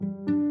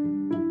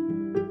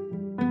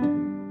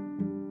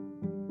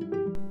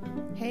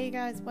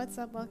guys, what's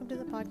up? Welcome to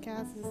the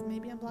podcast. This is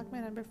Maybe Unblock My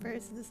Number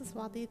First. This is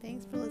Swati.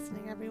 Thanks for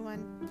listening,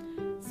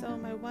 everyone. So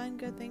my one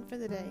good thing for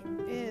the day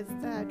is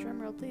that,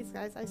 drumroll please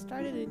guys, I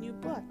started a new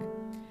book.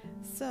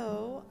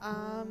 So,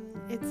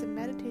 it's a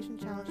meditation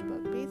challenge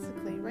book.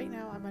 Basically, right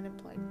now I'm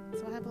unemployed,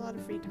 so I have a lot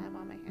of free time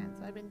on my hands.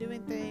 I've been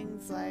doing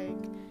things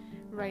like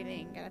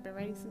writing, and I've been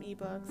writing some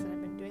ebooks, and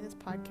I've been doing this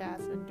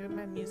podcast, I've been doing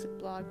my music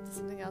blog, which is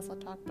something else I'll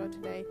talk about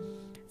today.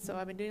 So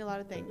I've been doing a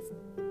lot of things.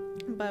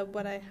 But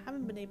what I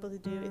haven't been able to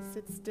do is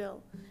sit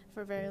still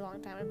for a very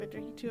long time. I've been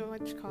drinking too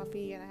much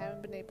coffee and I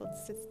haven't been able to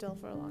sit still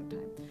for a long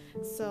time.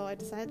 So I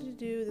decided to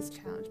do this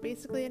challenge.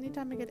 Basically,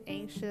 anytime I get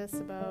anxious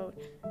about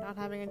not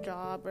having a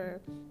job or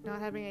not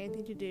having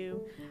anything to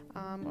do,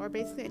 or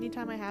basically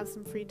anytime I have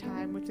some free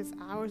time, which is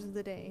hours of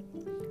the day,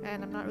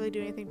 and I'm not really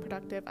doing anything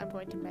productive, I'm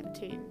going to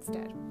meditate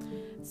instead.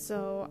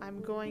 So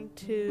I'm going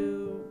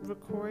to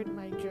record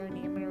my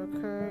journey. I'm going to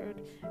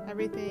record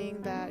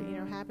everything that,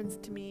 happens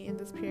to me in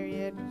this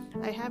period.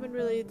 I haven't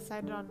really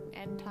decided on an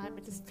end time.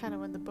 It's just kind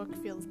of when the book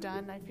feels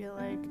done, I feel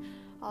like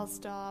I'll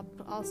stop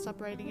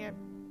writing it.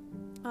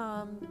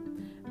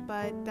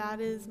 But that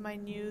is my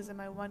news and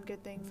my one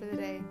good thing for the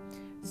day.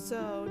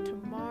 So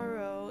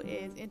tomorrow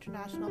is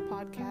International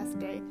Podcast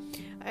Day,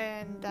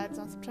 and that's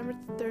on September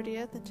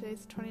 30th, and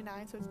today's the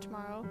 29th, so it's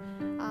tomorrow.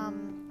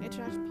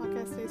 International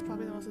Podcast Day is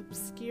probably the most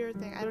obscure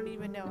thing. I don't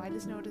even know. I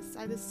just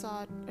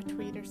saw a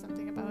tweet or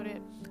something about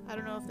it. I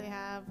don't know if they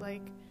have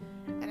like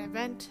an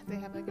event, they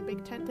have like a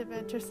big tent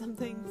event or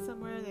something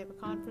somewhere, they have a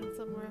conference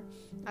somewhere,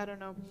 I don't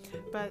know,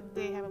 but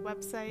they have a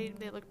website,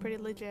 they look pretty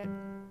legit.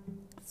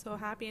 So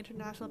happy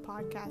International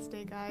Podcast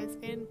Day, guys.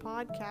 In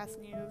podcast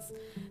news,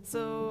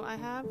 so I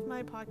have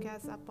my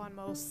podcast up on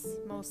most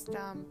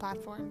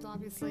platforms,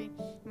 obviously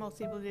most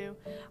people do,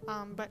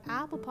 but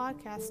Apple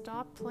Podcasts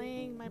stopped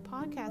playing my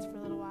podcast for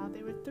a little while.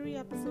 They were 3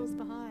 episodes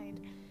behind,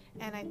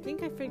 and I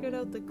think I figured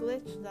out the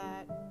glitch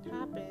that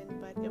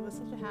happened, but it was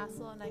such a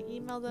hassle, and I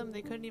emailed them.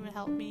 They couldn't even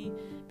help me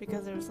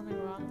because there was something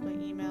wrong with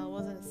my email. It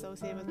wasn't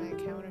associated with my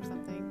account or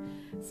something.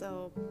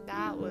 So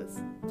that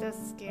was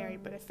just scary,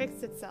 but it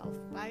fixed itself.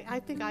 I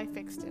think I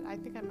fixed it. I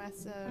think I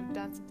must have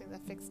done something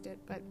that fixed it,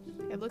 but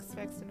it looks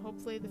fixed, and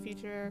hopefully the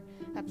future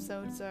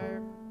episodes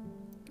are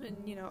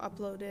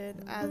uploaded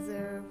as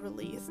they're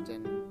released,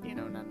 and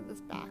none of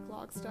this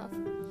backlog stuff.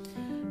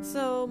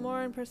 So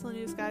more in personal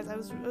news, guys, I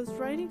was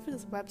writing for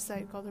this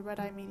website called the Red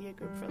Eye Media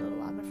Group for a little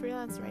while. I'm a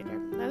freelance writer,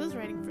 and I was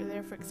writing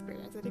for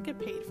experience. I didn't get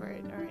paid for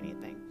it or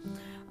anything.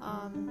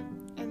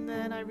 And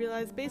then I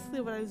realized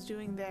basically what I was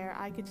doing there,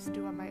 I could just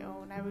do on my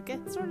own. I would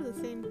get sort of the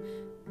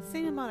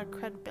same amount of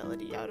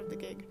credibility out of the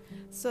gig.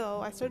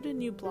 So I started a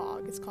new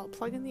blog. It's called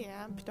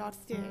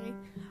plugintheamp.ca.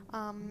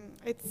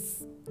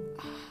 It's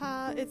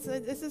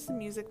just a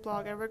music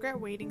blog. I regret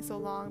waiting so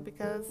long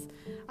because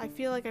I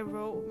feel like I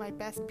wrote my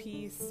best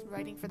piece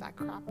writing for that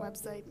crap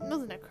website. It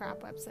wasn't a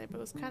crap website, but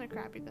it was kind of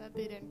crappy that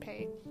they didn't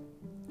pay.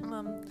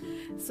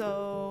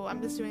 So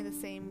I'm just doing the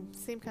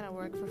same kind of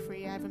work for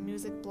free. I have a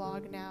music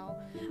blog now.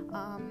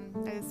 I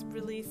just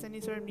release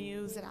any sort of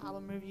news and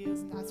album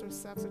reviews and that sort of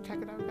stuff, so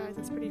check it out, guys.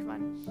 It's pretty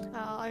fun.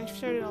 I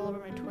shared it all over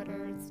my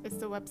Twitter. It's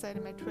the website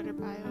in my Twitter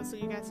bio, so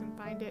you guys can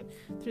find it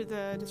through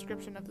the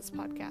description of this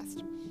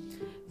podcast.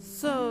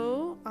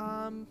 So,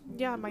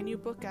 my new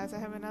book, guys. I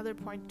have another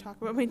point to talk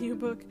about my new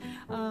book.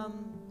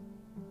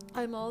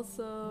 I'm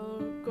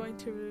also going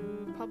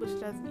to publish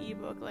it as an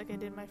ebook like I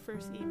did my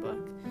first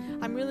ebook.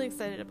 I'm really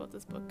excited about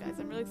this book, guys.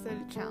 I'm really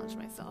excited to challenge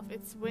myself.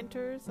 It's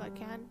winter, so I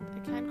can't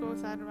go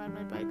outside and ride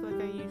my bike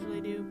like I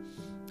usually do,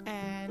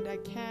 and I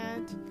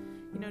can't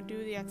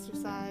do the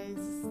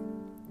exercise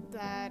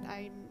that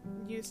I'm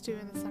used to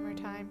in the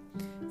summertime.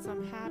 So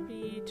I'm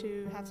happy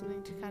to have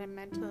something to kind of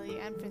mentally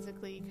and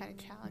physically kind of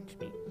challenge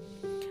me.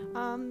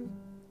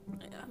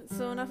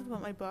 So enough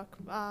about my book.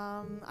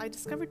 I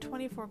discovered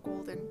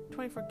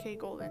 24K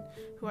Golden,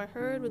 who I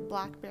heard with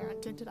Black Bear on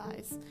Tinted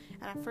Eyes.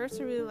 And at first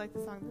I really liked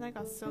the song, then I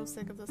got so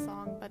sick of the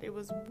song, but it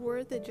was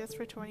worth it just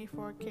for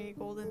 24K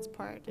Golden's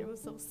part. It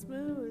was so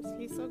smooth.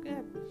 He's so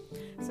good.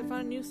 So I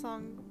found a new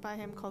song by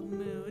him called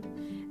Mood,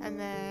 and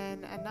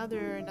then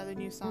another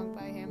new song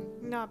by him,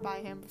 not by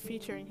him, but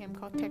featuring him,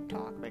 called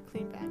TikTok by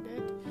Clean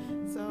Bandit.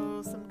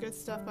 So some good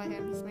stuff by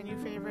him. He's my new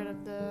favorite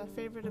of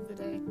the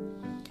day.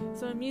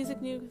 So in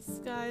music news,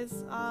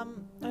 guys, I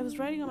was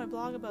writing on my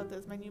blog about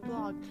this, my new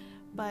blog,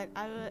 but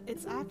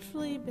it's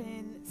actually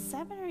been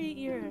 7 or 8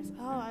 years.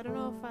 I don't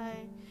know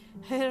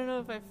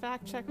if I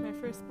fact-checked my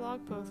first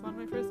blog post, one of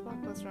my first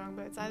blog posts wrong,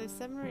 but it's either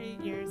 7 or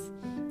 8 years.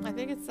 I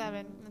think it's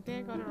 7. I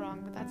think I got it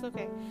wrong, but that's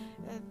okay.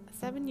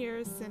 7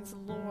 years since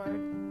Lord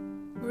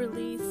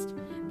released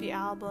the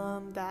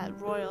album that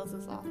Royals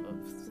is off of.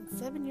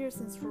 7 years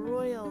since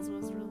Royals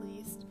was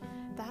released.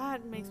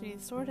 That makes me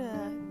sort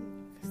of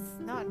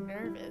not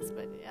nervous,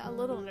 but a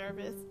little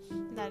nervous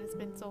that it's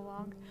been so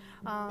long.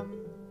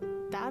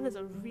 that is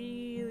a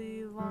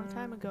really long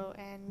time ago,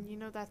 and you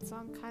know that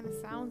song kind of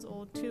sounds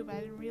old too, but I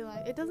didn't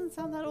realize it doesn't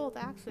sound that old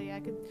actually.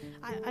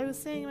 I was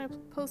saying in my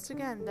post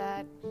again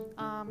that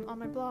on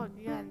my blog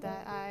again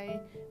that I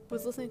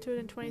was listening to it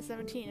in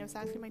 2017. It was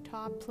actually my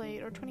top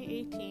played, or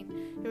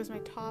 2018. It was my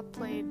top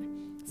played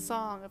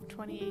song of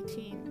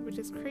 2018, which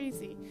is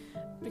crazy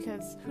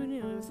because who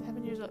knew it was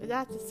 7 years old.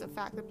 That's just a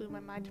fact that blew my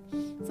mind.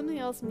 Something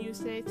else news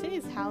today. Today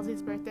is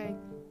Halsey's birthday.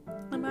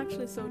 I'm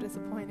actually so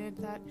disappointed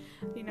that,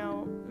 you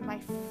know, my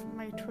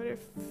Twitter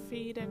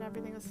feed and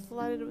everything is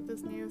flooded with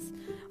this news.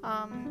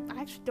 I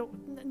actually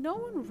no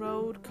one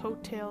rode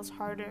coattails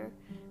harder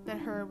than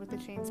her with the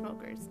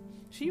Chainsmokers.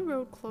 She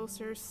rode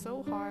Closer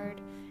so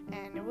hard,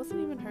 and it wasn't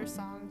even her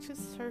song, it's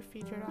just her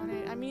featured on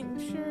it. I mean,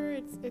 sure,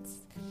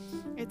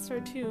 it's her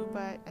too,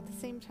 but at the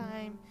same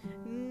time,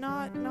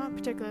 not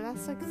particularly.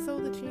 That's like so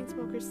the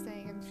Chainsmokers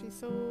thing, and she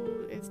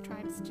so is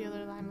trying to steal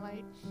their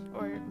limelight,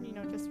 or, you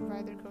know, just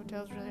ride their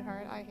coattails really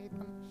hard. I hate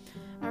them.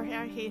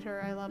 I hate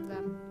her. I love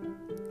them.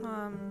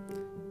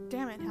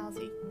 Damn it,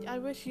 Halsey. I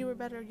wish you were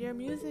better. Your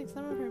music,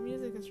 some of her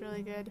music is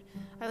really good.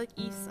 I like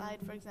East Side,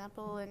 for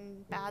example,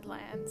 and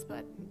Badlands,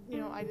 but, you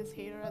know, I just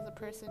hate her as a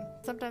person.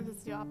 Sometimes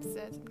it's the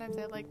opposite. Sometimes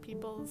I like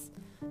people as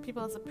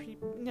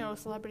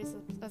celebrities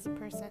as a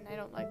person. I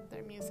don't like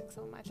their music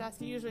so much. That's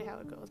usually how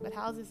it goes, but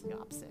Halsey's the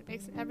opposite. It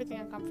makes everything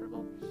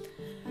uncomfortable.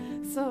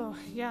 So,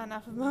 yeah,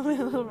 enough of my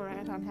little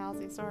rant on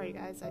Halsey. Sorry,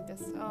 guys. I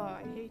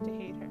hate to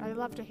hate her. I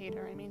love to hate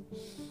her, I mean.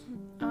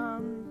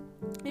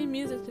 In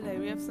music today,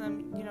 we have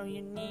some, you know,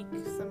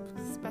 some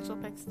special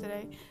picks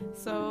today.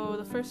 So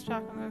the first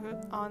track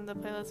on the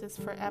playlist is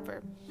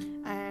Forever.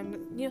 And,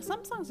 you know,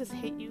 some songs just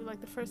hit you,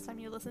 like, the first time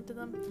you listen to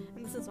them.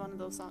 And this is one of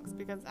those songs,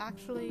 because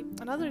actually,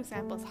 another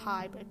example is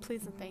High by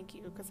Please and Thank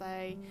You, because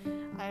I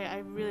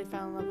really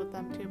fell in love with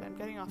them too, but I'm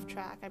getting off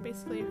track. I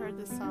basically heard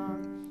this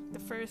song the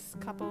first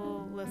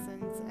couple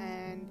listens,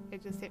 and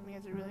it just hit me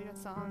as a really good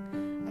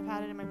song. I've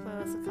had it in my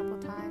playlist a couple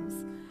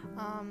times.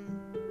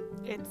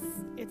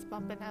 It's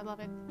bumping. I love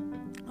it.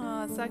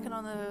 Second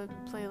on the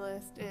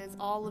playlist is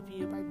All of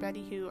You by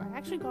Betty Who. I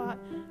actually got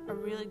a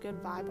really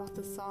good vibe off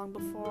this song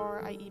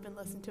before I even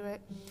listened to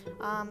it.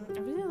 I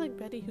really like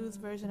Betty Who's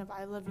version of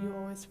I Love You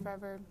Always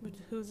Forever, which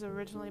is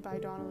originally by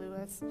Donna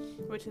Lewis.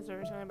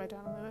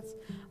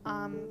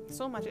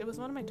 So much. It was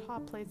one of my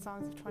top played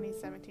songs of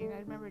 2017. I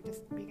remember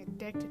just being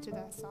addicted to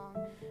that song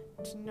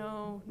to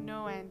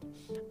no end.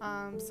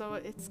 So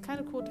it's kind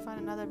of cool to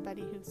find another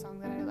Betty Who song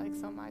that I like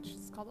so much.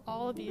 It's called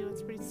All of You.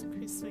 It's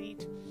pretty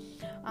sweet.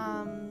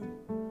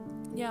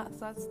 Yeah, so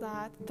that's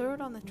that.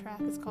 Third on the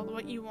track is called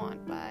What You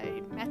Want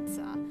by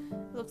Metza.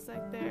 It looks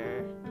like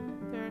they're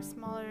a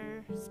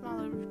smaller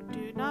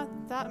dude.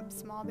 Not that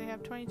small. They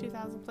have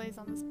 22,000 plays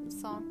on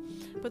this song.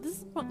 But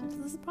this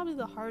is probably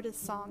the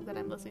hardest song that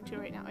I'm listening to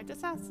right now. It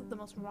just has the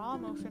most raw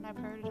emotion I've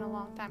heard in a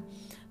long time.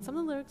 Some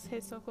of the lyrics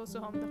hit so close to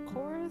home. The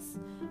chorus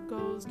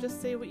goes,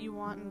 just say what you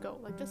want and go.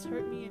 Like, just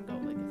hurt me and go.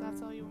 Like, if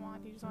that's all you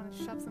want. You just want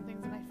to shove some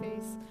things in my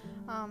face.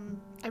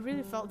 I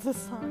really felt this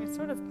song. It's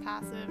sort of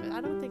passive.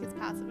 I don't think it's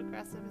passive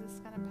aggressive. It's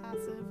kind of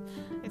passive.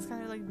 It's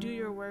kind of like do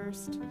your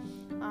worst,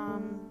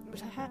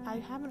 which I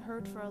haven't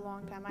heard for a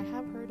long time. I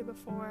have heard it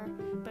before,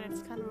 but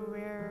it's kind of a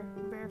rare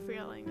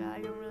feeling that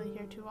I don't really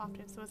hear too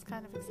often. So it's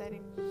kind of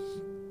exciting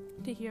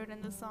to hear it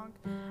in this song.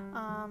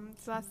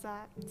 So that's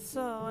that.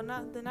 So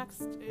the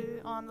next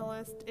on the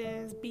list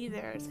is Be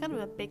There. It's kind of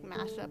a big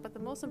mashup, but the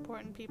most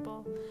important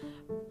people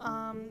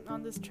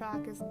on this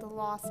track is the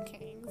Lost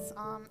Kings.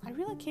 I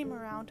really came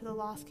around to the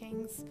Lost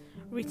Kings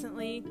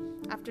recently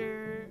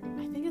after,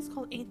 I think it's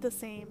called Ain't the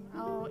Same.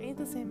 Oh, Ain't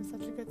the Same is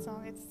such a good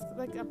song. It's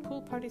like a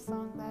pool party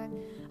song that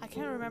I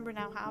can't remember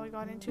now how we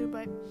got into,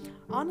 but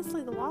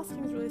honestly, the Lost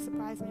Kings really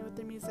surprised me with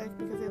their music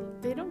because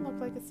they don't look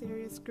like a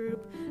serious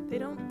group. They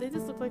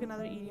just look like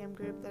another EDM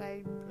group that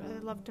I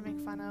love to make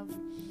fun of.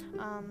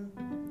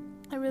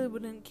 I really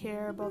wouldn't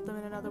care about them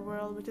in another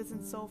world, which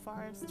isn't so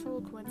far. It's a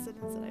total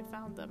coincidence that I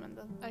found them and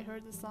I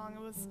heard the song.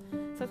 It was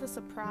such a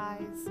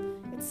surprise.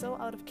 It's so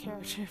out of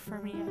character for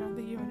me. I don't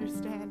think you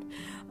understand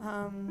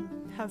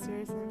how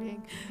serious I'm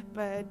being.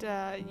 But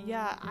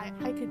yeah, I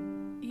could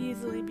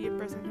easily be a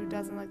person who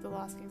doesn't like the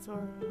Lost Kings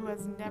or who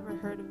has never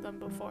heard of them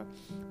before.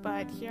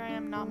 But here I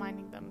am not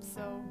minding them,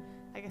 so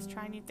I guess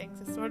try new things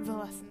is sort of a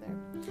lesson there.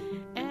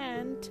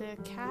 And to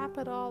cap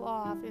it all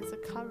off is a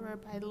cover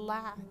by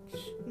Latch.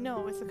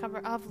 No, it's a cover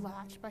of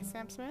Latch by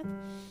Sam Smith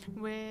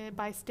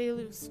by Stay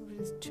Loose, which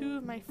is two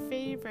of my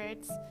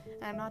favorites.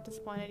 And I'm not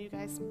disappointed, you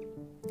guys.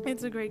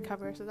 It's a great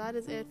cover. So that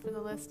is it for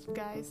the list,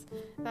 guys.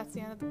 That's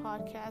the end of the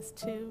podcast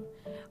too.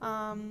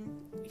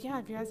 Yeah,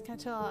 if you guys can't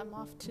tell, I'm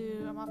off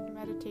to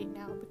meditate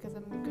now because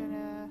I'm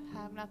gonna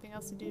have nothing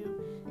else to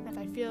do. And if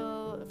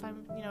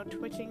I'm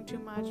twitching too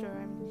much or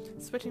I'm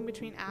switching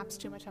between apps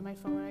too much on my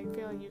phone, I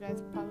feel like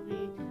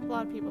a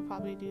lot of people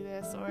probably do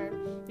this, or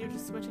you're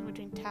just switching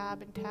between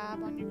tab and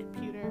tab on your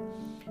computer,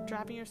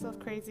 driving yourself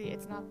crazy.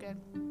 It's not good.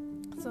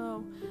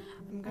 So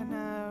I'm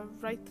gonna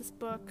write this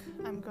book.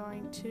 I'm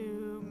going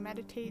to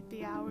meditate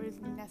the hours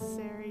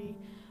necessary.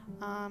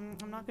 I'm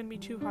not going to be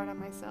too hard on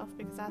myself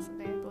because that's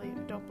something I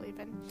don't believe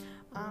in.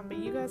 But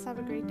you guys have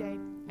a great day,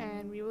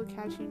 and we will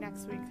catch you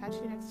next week. Catch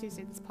you next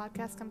Tuesday. This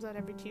podcast comes out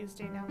every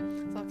Tuesday now,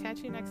 so I'll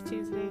catch you next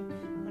Tuesday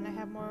when I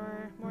have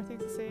more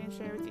things to say and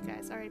share with you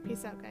guys. All right,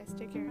 peace out, guys.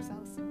 Take care of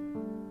yourselves.